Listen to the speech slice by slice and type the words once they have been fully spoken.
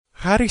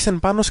Haris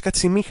and Panos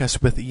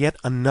Katsimikas with yet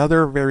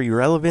another very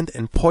relevant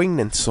and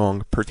poignant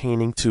song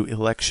pertaining to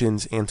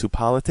elections and to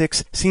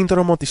politics.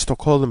 Síndromo της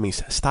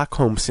Στοκχόλμης,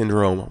 Stockholm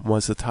Syndrome,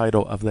 was the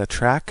title of that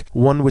track,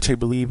 one which I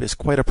believe is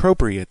quite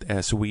appropriate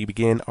as we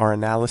begin our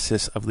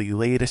analysis of the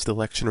latest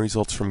election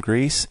results from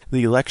Greece,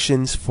 the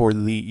elections for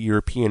the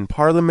European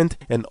Parliament,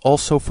 and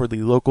also for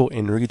the local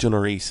and regional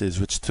races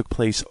which took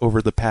place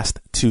over the past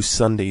 2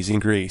 Sundays in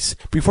Greece.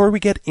 Before we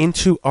get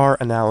into our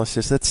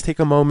analysis, let's take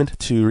a moment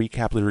to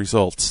recap the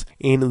results.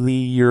 In the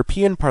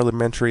European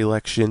parliamentary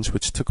elections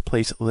which took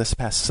place this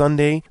past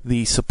Sunday,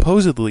 the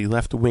supposedly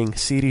left-wing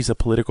Syriza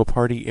political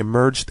party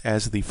emerged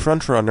as the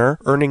frontrunner,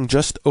 earning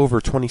just over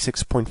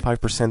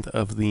 26.5%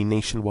 of the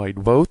nationwide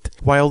vote,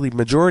 while the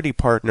majority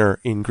partner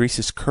in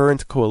Greece's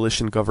current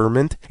coalition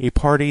government, a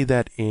party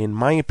that in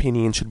my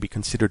opinion should be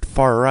considered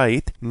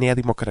far-right, Nea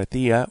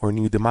Demokratia or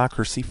New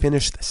Democracy,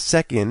 finished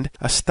second,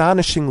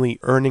 astonishingly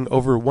earning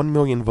over 1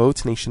 million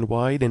votes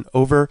nationwide and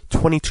over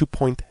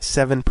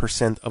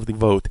 22.7% of the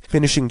vote,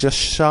 finishing just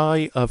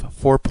shy of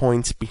 4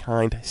 points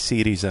behind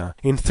Syriza.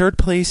 In third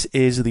place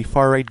is the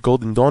far-right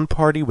Golden Dawn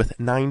Party with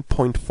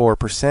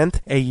 9.4%.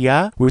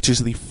 EYA, which is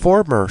the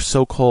former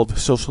so-called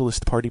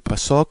Socialist Party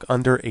PASOK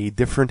under a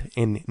different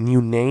and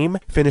new name,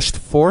 finished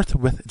fourth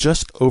with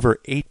just over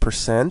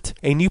 8%.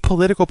 A new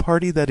political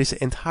party that is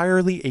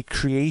entirely a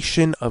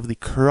creation of the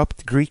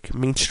corrupt Greek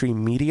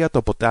mainstream media,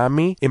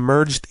 Topotami,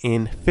 emerged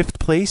in fifth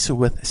place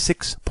with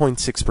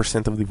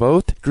 6.6% of the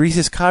vote.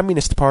 Greece's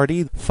Communist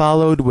Party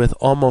followed with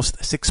almost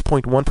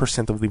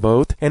 6.1% of the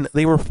vote, and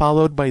they were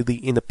followed by the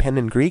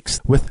Independent Greeks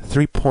with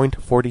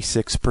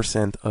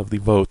 3.46% of the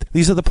vote.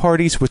 These are the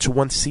parties which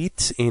won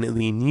seats in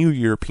the new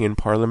European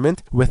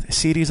Parliament, with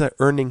Syriza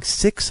earning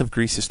 6 of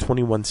Greece's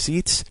 21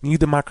 seats, New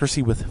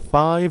Democracy with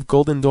 5,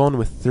 Golden Dawn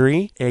with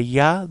 3,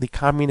 EYA, the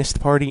Communist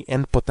Party,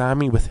 and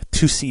Potami with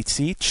 2 seats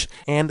each,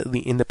 and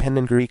the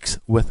Independent Greeks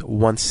with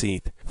 1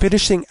 seat.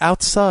 Finishing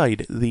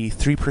outside the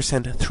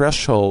 3%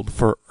 threshold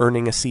for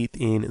earning a seat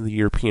in the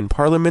European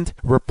Parliament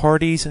were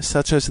parties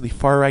such as the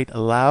far-right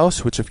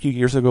Laos, which a few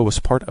years ago was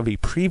part of a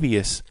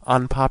previous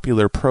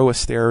unpopular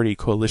pro-austerity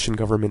coalition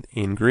government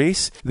in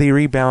Greece. They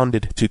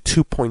rebounded to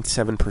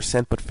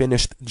 2.7% but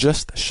finished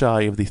just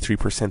shy of the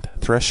 3%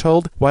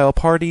 threshold, while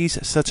parties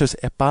such as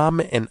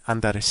EPAM and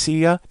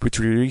Antaresia,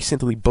 which we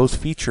recently both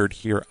featured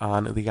here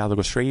on the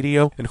Dialogos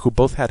Radio, and who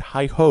both had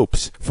high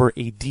hopes for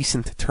a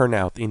decent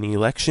turnout in the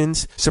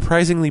elections,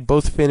 surprisingly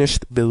both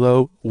finished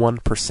below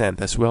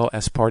 1%, as well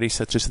as parties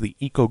such as the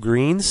Eco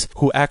Greens,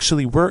 who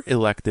actually were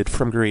elected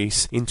from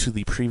Greece into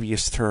the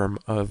previous term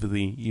of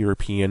the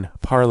European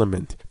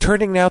Parliament.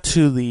 Turning now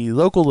to the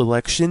local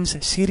elections,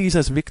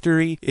 Syriza's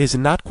victory is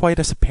not quite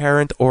as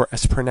apparent or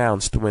as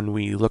pronounced when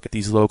we look at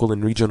these local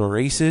and regional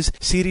races.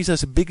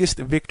 Syriza's biggest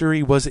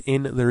victory was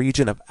in the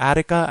region of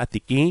Attica,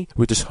 Attiki,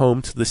 which is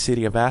home to the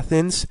city of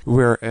Athens,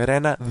 where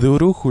Rena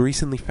Duru, who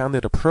recently found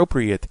it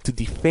appropriate to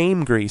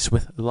defame Greece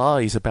with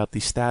lies about the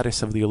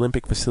status of the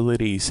Olympic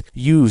facilities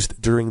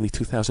used during the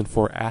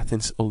 2004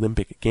 Athens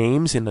Olympic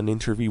Games in an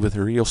interview with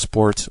Real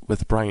Sports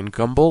with Brian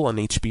Gumbel on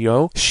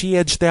HBO, she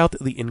edged out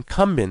the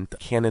incumbent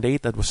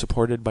candidate that was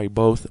supported by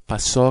both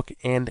PASOK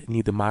and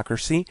New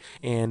Democracy,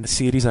 and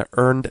Syriza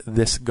earned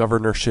this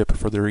governorship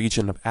for the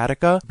region of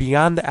Attica.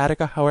 Beyond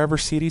Attica, however,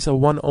 Syriza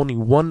won only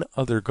one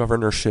other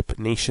governorship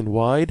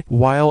nationwide,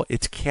 while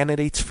its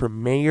candidates for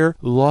mayor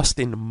lost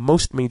in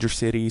most major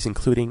cities,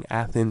 including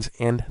Athens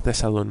and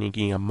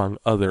Thessaloniki, among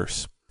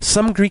others.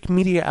 Some Greek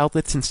media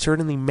outlets and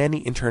certainly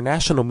many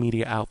international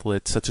media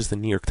outlets such as the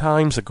New York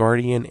Times, The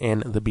Guardian,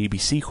 and the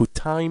BBC, who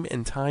time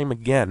and time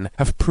again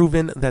have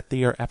proven that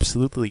they are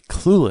absolutely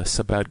clueless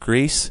about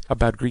Greece,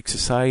 about Greek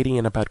society,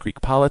 and about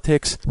Greek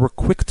politics, were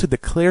quick to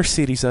declare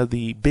Syriza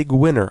the big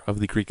winner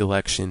of the Greek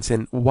elections.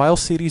 And while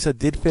Syriza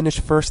did finish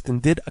first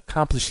and did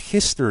accomplish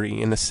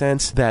history in the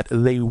sense that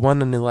they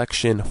won an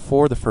election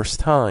for the first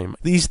time,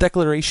 these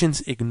declarations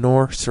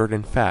ignore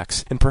certain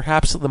facts. And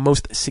perhaps the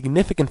most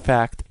significant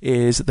fact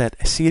is that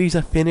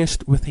Syriza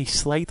finished with a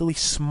slightly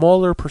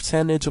smaller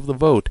percentage of the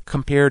vote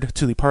compared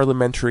to the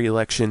parliamentary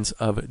elections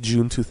of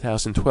June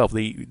 2012.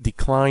 They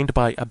declined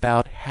by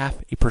about half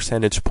a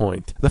percentage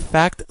point. The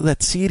fact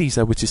that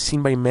Syriza, which is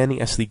seen by many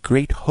as the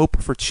great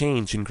hope for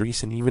change in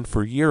Greece and even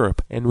for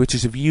Europe, and which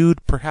is viewed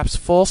perhaps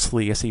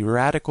falsely as a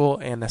radical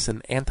and as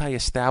an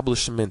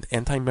anti-establishment,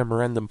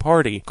 anti-memorandum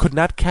party, could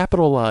not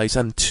capitalize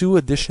on 2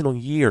 additional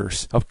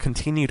years of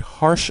continued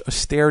harsh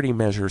austerity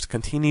measures,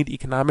 continued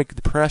economic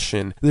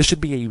depression, this should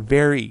be a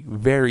very,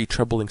 very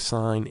troubling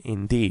sign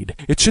indeed.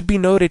 It should be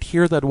noted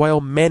here that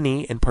while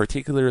many, and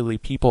particularly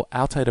people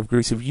outside of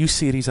Greece, view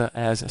Syriza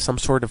as some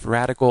sort of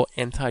radical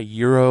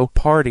anti-Euro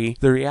party,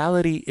 the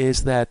reality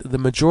is that the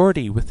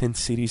majority within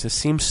Syriza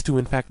seems to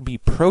in fact be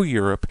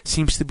pro-Europe,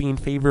 seems to be in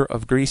favor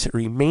of Greece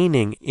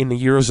remaining in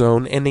the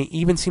Eurozone, and they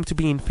even seem to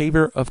be in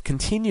favor of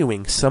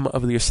continuing some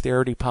of the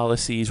austerity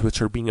policies which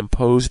are being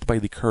imposed by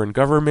the current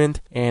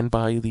government and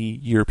by the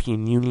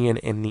European Union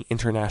and the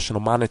International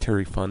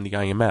Monetary Fund, the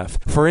IMF.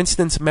 For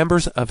instance,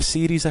 members of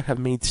Syriza have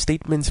made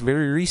statements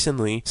very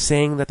recently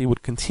saying that they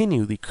would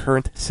continue the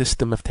current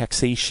system of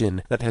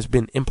taxation that has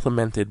been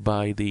implemented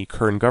by the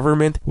current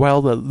government,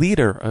 while the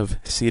leader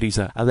of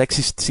Syriza,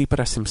 Alexis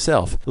Tsipras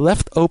himself,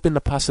 left open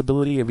the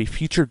possibility of a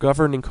future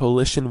governing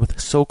coalition with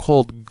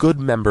so-called good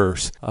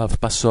members of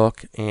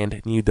PASOK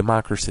and New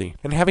Democracy.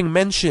 And having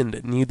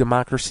mentioned New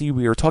Democracy,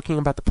 we are talking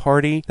about the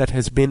party that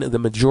has been the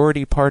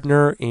majority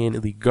partner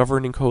in the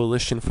governing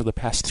coalition for the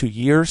past 2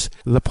 years,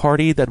 the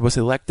party that was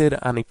elected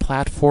on a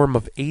platform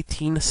of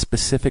 18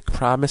 specific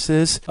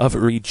promises of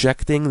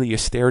rejecting the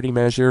austerity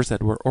measures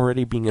that were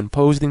already being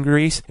imposed in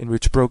Greece, and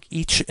which broke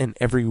each and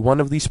every one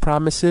of these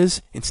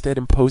promises, instead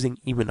imposing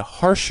even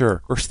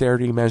harsher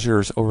austerity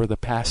measures over the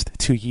past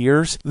 2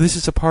 years. This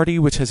is a party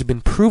which has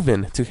been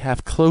proven to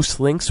have close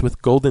links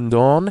with Golden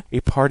Dawn,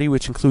 a party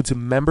which includes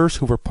members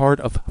who were part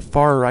of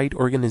far-right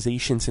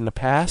organizations in the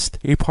past,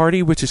 a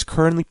party which is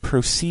currently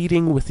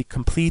proceeding with the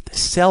complete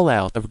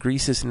sellout of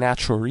Greece's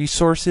natural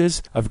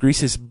resources, of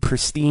Greece's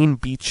pristine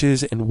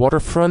beaches and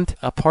waterfront,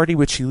 a party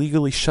which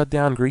illegally shut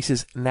down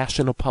Greece's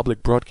national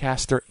public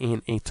broadcaster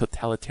in a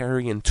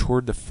totalitarian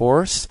tour de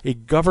force, a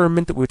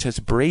government which has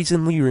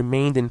brazenly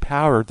remained in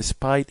power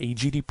despite a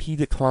GDP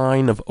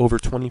decline of over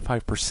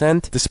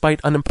 25%,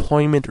 despite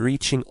unemployment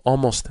reaching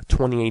almost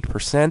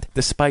 28%,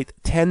 despite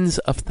tens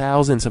of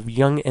thousands of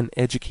young and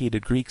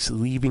educated Greeks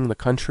leaving the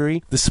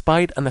country,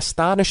 despite an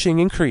astonishing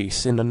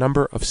increase in the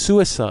number of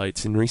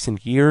suicides in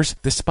recent years,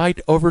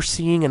 despite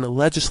overseeing and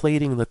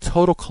legislating the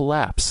total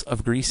collapse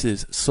of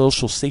Greece's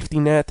social safety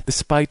net,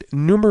 despite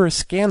numerous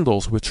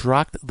scandals which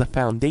rocked the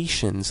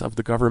foundations of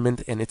the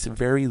government and its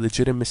very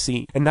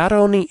legitimacy. And not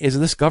only is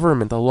this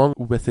government, along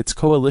with its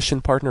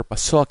coalition partner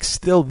PASOK,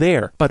 still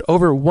there, but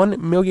over 1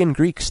 million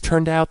Greeks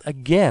turned out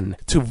again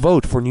to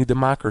vote for New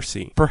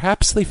Democracy.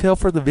 Perhaps they fell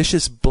for the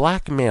vicious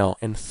blackmail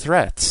and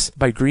threats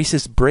by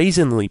Greece's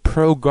brazenly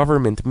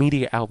pro-government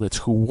media outlets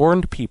who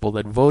warned people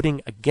that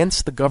voting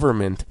against the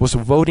government was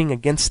voting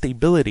against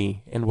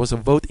stability and was a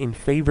vote in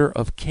favor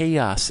of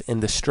chaos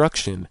and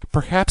destruction.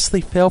 Perhaps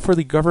they fell for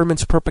the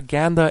government's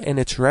propaganda and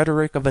its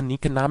rhetoric of an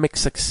economic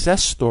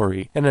success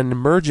story and an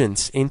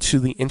emergence into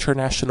the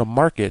international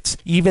markets,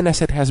 even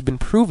as it has been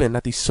proven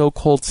that the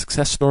so-called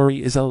success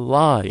story is a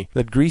lie,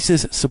 that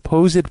Greece's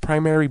supposed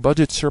primary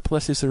budget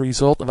surplus is the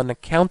result of an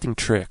accounting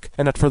trick,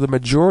 and that for the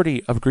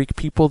majority of Greek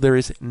people there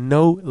is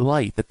no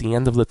light at the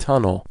end of the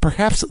tunnel.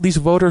 Perhaps these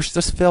voters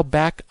just fell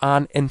back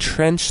on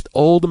entrenched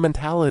old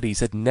mentalities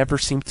that never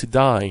seem to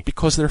die,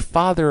 because their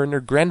father and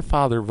their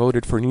grandfather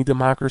voted for New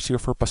Democracy or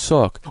for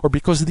PASOK, or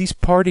because these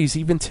parties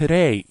even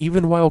today,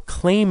 even while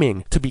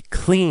claiming to be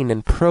clean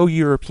and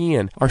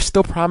pro-European, are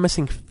still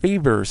promising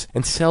favors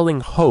and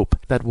selling hope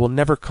that will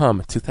never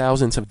come to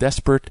thousands of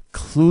desperate,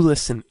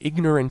 clueless, and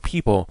ignorant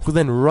people who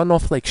then run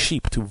off like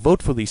sheep to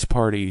vote for these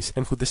parties,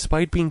 and who,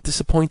 despite being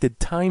disappointed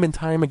time and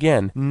time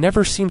again,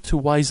 never seem to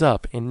wise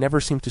up and never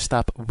seem to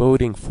stop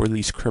voting for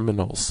these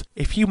criminals.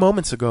 A few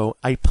moments ago,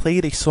 I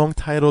played a song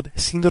titled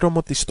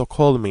Sindromo της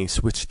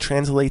Στοκχόλμης, which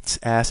translates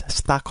as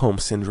Stockholm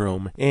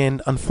Syndrome,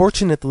 and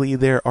unfortunately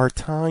there are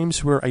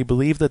times where I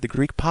believe that the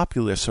Greek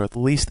populace, or at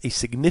least a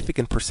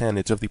significant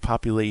percentage of the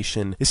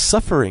population, is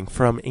suffering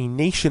from a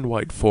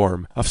nationwide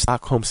form of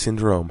Stockholm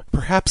Syndrome.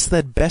 Perhaps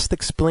that best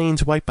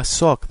explains why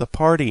PASOK, the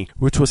party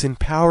which was in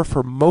power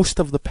for most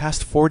of the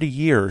past 40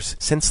 years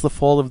since the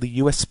fall of the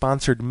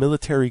US-sponsored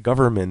military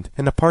government,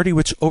 and a party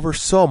which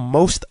oversaw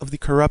most of the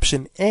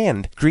corruption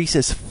and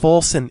Greece's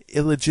false and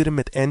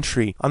illegitimate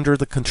entry under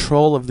the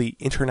control of the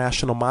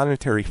International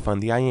Monetary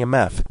Fund, the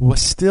IMF,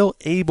 was still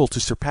able to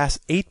surpass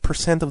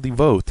 8% of the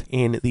vote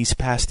in these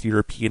past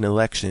European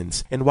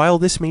elections. And while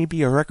this may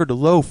be a record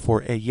low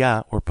for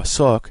EYA or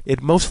PASOK,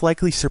 it most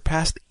likely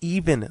surpassed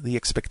even the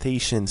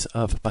expectations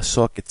of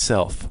PASOK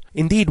itself.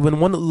 Indeed, when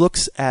one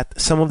looks at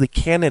some of the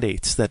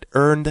candidates that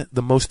earned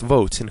the most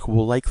votes and who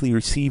will likely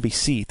receive a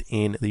seat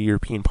in the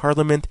European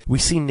Parliament, we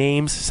see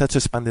names such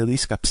as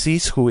Pantelis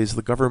Kapsis, who is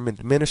the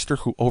government minister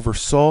who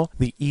oversaw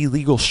the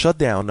illegal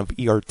shutdown of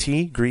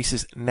ERT,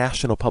 Greece's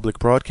national public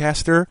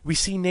broadcaster. We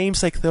see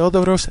names like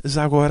Theodoros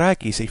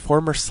Zagorakis, a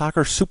former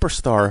soccer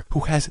superstar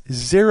who has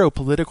zero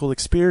political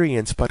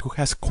experience but who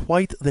has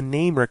quite the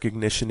name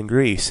recognition in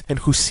Greece, and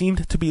who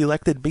seemed to be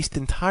elected based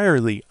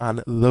entirely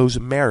on those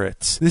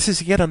merits. This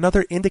is yet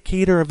another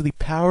indicator of the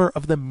power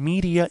of the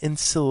media and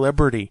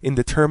celebrity in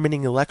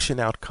determining election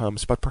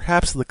outcomes, but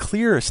perhaps the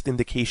clearest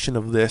indication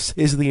of this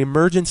is the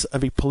emergence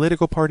of a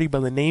political party by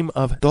the name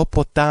of Το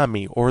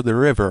Ποτάμι, or the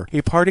river,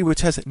 a party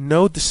which has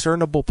no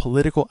discernible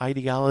political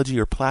ideology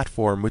or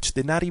platform, which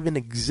did not even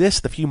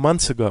exist a few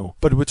months ago,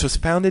 but which was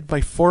founded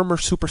by former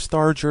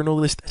superstar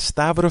journalist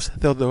Stavros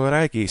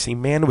Theodorakis, a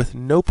man with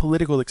no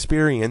political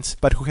experience,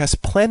 but who has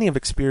plenty of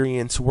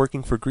experience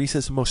working for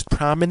Greece's most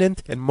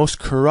prominent and most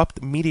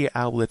corrupt media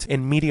outlets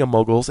and media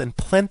moguls, and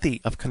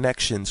plenty of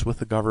connections with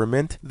the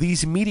government.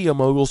 These media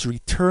moguls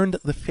returned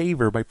the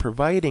favor by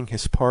providing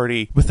his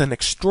party with an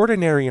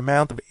extraordinary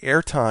amount of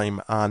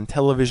airtime on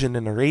television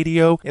and the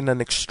radio, and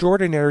an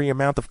extraordinary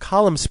amount of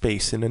column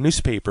space in the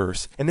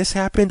newspapers. And this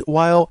happened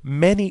while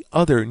many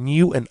other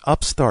new and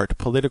upstart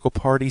political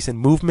parties and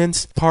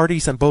movements,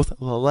 parties on both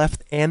the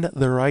left and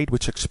the right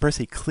which express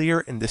a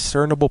clear and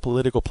discernible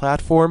political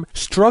platform,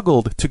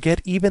 struggled to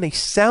get even a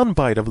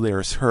soundbite of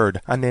theirs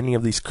heard on any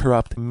of these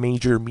corrupt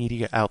major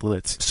media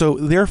outlets. So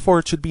therefore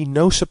it should be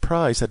no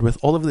surprise that with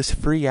all of this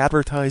free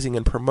advertising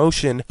and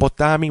promotion,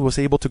 Potami was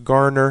able to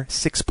garner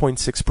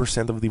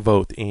 6.6% of the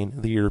vote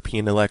in the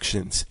European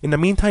elections. In the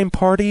meantime,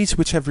 parties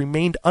which have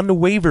remained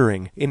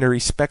unwavering in their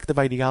respective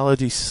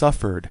ideologies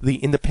suffered. The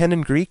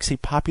Independent Greeks, a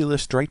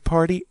populist right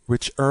party,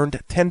 which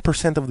earned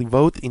 10% of the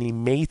vote in the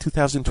May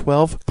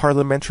 2012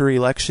 parliamentary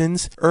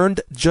elections,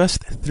 earned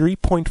just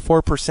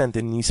 3.4%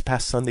 in these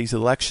past Sunday's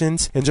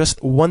elections and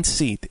just one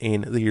seat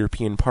in the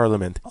European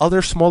Parliament.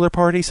 Other smaller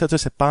parties such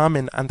as EPAM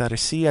and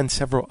Andalusia and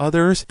several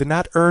others did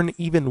not earn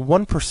even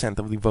 1%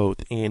 of the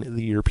vote in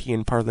the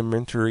European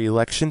parliamentary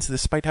elections,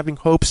 despite having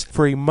hopes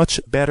for a much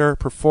better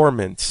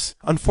performance.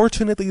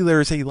 Unfortunately,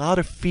 there is a lot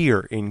of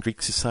fear in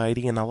Greek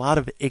society and a lot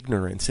of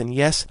ignorance, and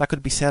yes, that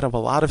could be said of a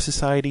lot of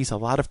societies, a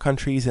lot of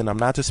countries, and I'm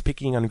not just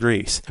picking on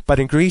Greece. But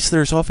in Greece,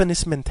 there's often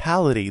this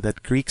mentality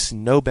that Greeks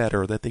know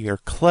better, that they are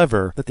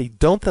clever, that they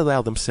don't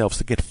allow themselves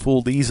to get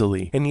fooled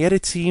easily, and yet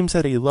it seems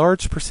that a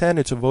large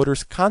percentage of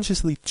voters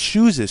consciously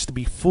chooses to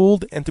be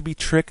fooled and to be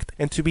tricked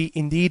and to be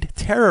indeed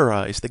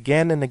terrorized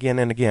again and again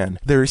and again.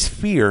 There is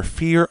fear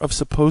of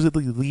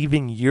supposedly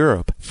leaving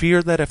Europe,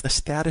 fear that if the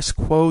status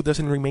quo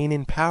doesn't remain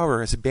in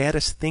power, as bad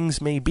as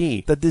things may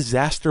be, the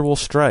disaster will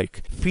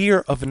strike,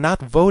 fear of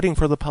not voting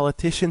for the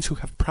politicians who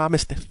have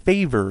promised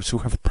favors, who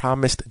have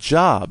promised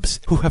jobs,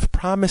 who have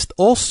promised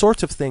all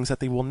sorts of things that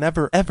they will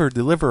never ever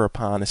deliver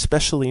upon,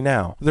 especially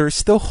now. There is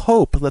still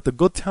hope that the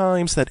good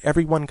times that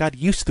everyone got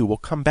used to will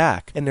come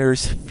back, and there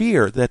is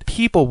fear that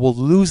people will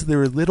lose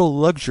their little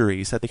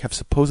luxuries that they have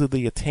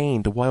supposedly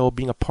attained while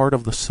being a part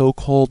of the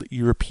so-called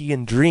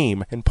European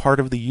dream and part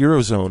of the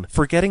Eurozone,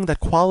 forgetting that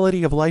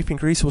quality of life in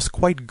Greece was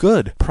quite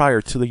good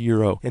prior to the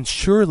Euro, and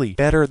surely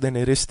better than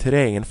it is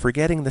today, and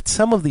forgetting that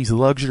some of these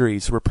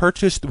luxuries were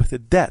purchased with a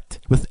debt,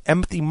 with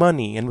empty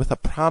money, and with a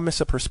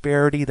promise of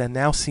prosperity that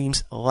now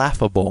seems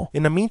laughable.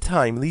 In the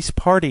meantime, these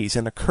parties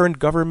and the current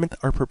government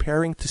are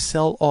preparing to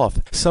sell off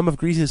some of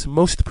Greece's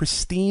most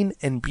pristine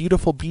and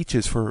beautiful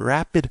beaches for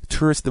rapid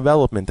tourist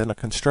development and the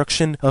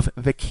construction of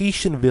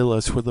vacation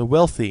villas for the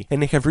wealthy,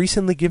 and they have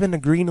recently given a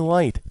green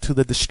light to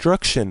the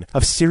destruction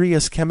of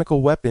Syria's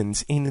chemical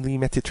weapons in the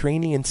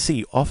Mediterranean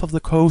Sea off of the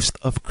coast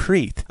of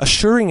Crete,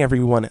 assuring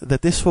everyone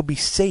that this will be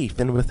safe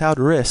and without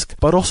risk,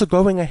 but also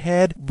going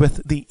ahead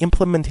with the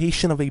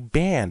implementation of a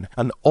ban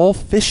on all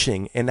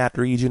fishing in that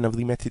region of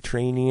the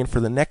Mediterranean for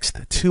the next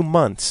 2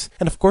 months.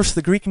 And of course,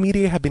 the Greek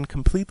media have been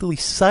completely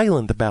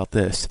silent about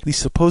this. The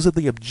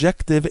supposedly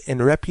objective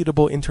and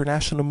reputable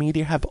international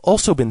media have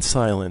also been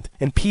silent,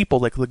 and people,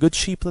 like the good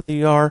sheep that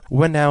they are,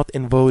 went out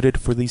and voted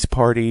for these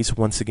parties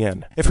once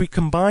again. If we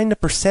combine the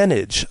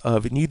percentage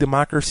of New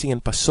Democracy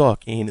and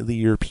PASOK in the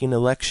European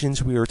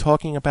elections, we are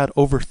talking about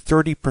over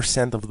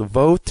 30% of the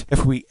vote.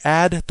 If we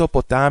add to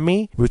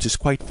Potami, which is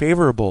quite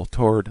favorable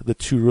toward the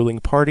two ruling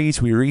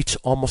parties, we reach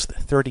almost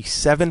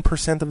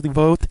 37% of the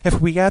vote.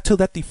 If we add to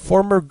that the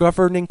former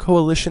governing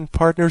coalition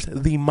partners,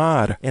 the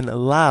MAR and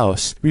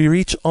Laos, we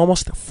reach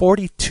almost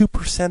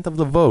 42% of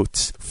the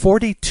votes.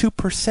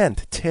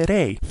 42%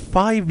 today,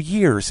 5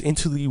 years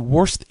into the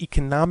worst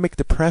economic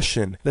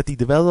depression that the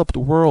developed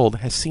world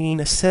has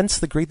seen since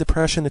the Great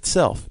Depression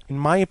itself. In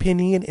my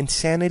opinion,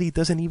 insanity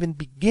doesn't even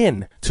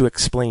begin to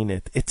explain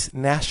it. It's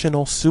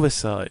national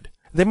suicide.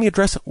 Let me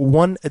address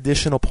one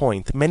additional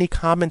point. Many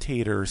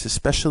commentators,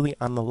 especially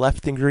on the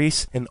left in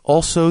Greece, and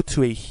also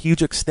to a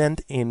huge extent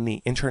in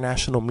the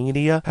international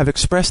media, have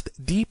expressed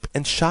deep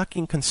and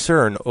shocking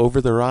concern over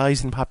the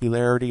rise in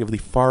popularity of the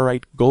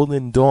far-right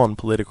Golden Dawn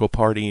political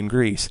party in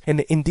Greece.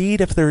 And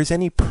indeed, if there is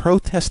any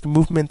protest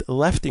movement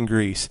left in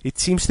Greece, it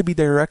seems to be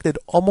directed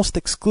almost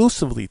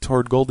exclusively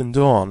toward Golden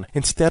Dawn,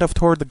 instead of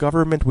toward the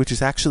government which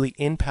is actually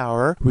in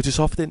power, which is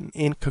often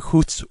in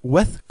cahoots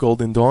with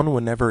Golden Dawn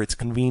whenever it's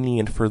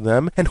convenient for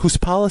them, and whose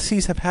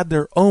policies have had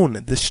their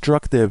own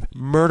destructive,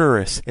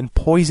 murderous, and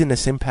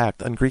poisonous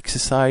impact on Greek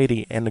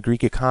society and the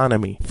Greek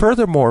economy.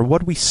 Furthermore,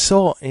 what we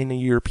saw in the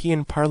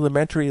European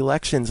parliamentary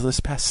elections this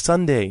past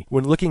Sunday,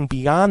 when looking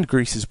beyond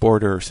Greece's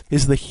borders,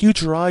 is the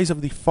huge rise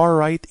of the far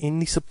right in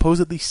the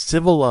supposedly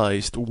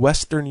civilized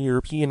Western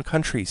European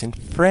countries, in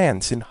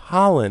France, in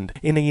Holland,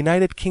 in the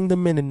United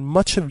Kingdom, and in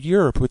much of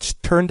Europe,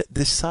 which turned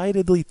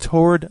decidedly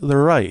toward the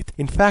right.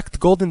 In fact,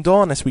 Golden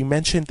Dawn, as we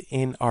mentioned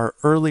in our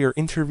earlier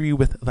interview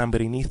with Lambrini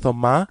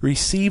Thoma,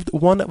 received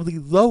one of the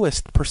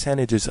lowest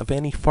percentages of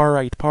any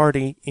far-right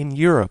party in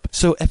Europe.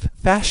 So if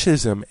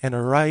fascism and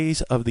a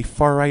rise of the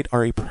far-right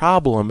are a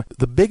problem,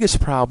 the biggest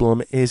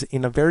problem is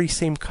in the very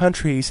same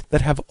countries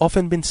that have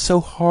often been so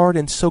hard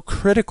and so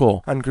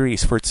critical on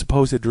Greece for its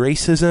supposed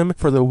racism,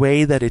 for the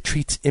way that it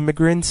treats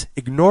immigrants,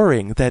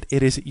 ignoring that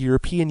it is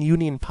European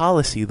Union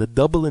policy, the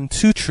Dublin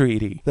II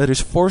Treaty, that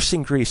is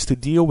forcing Greece to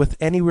deal with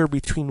anywhere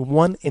between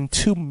 1 and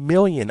 2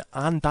 million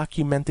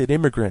undocumented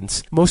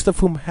immigrants, most of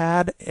whom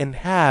had and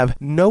have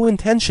no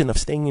intention of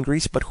staying in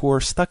Greece, but who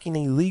are stuck in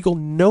a legal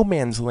no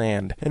man's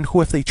land, and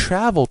who, if they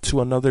travel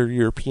to another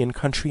European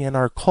country and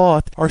are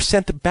caught, are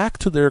sent back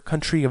to their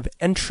country of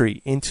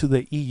entry into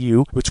the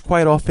EU, which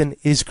quite often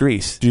is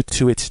Greece due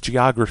to its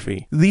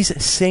geography.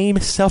 These same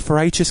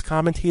self-righteous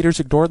commentators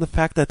ignore the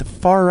fact that the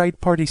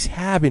far-right parties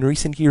have in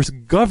recent years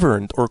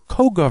governed or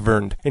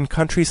co-governed in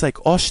countries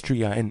like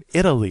Austria and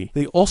Italy.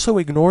 They also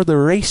ignore the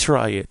race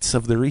riots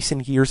of the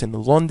recent years in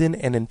London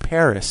and in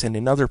Paris and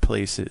in other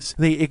places.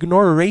 They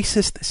ignore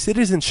racist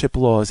citizenship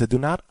laws that do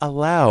not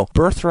allow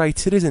birthright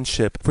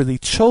citizenship for the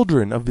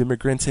children of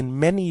immigrants in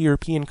many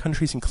European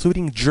countries,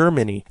 including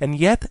Germany, and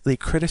yet they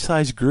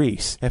criticize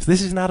Greece. If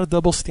this is not a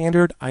double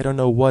standard, I don't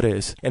know what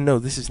is. And no,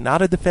 this is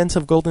not a defense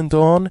of Golden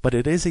Dawn, but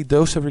it is a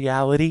dose of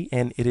reality,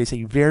 and it is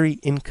a very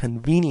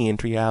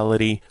inconvenient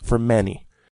reality for many.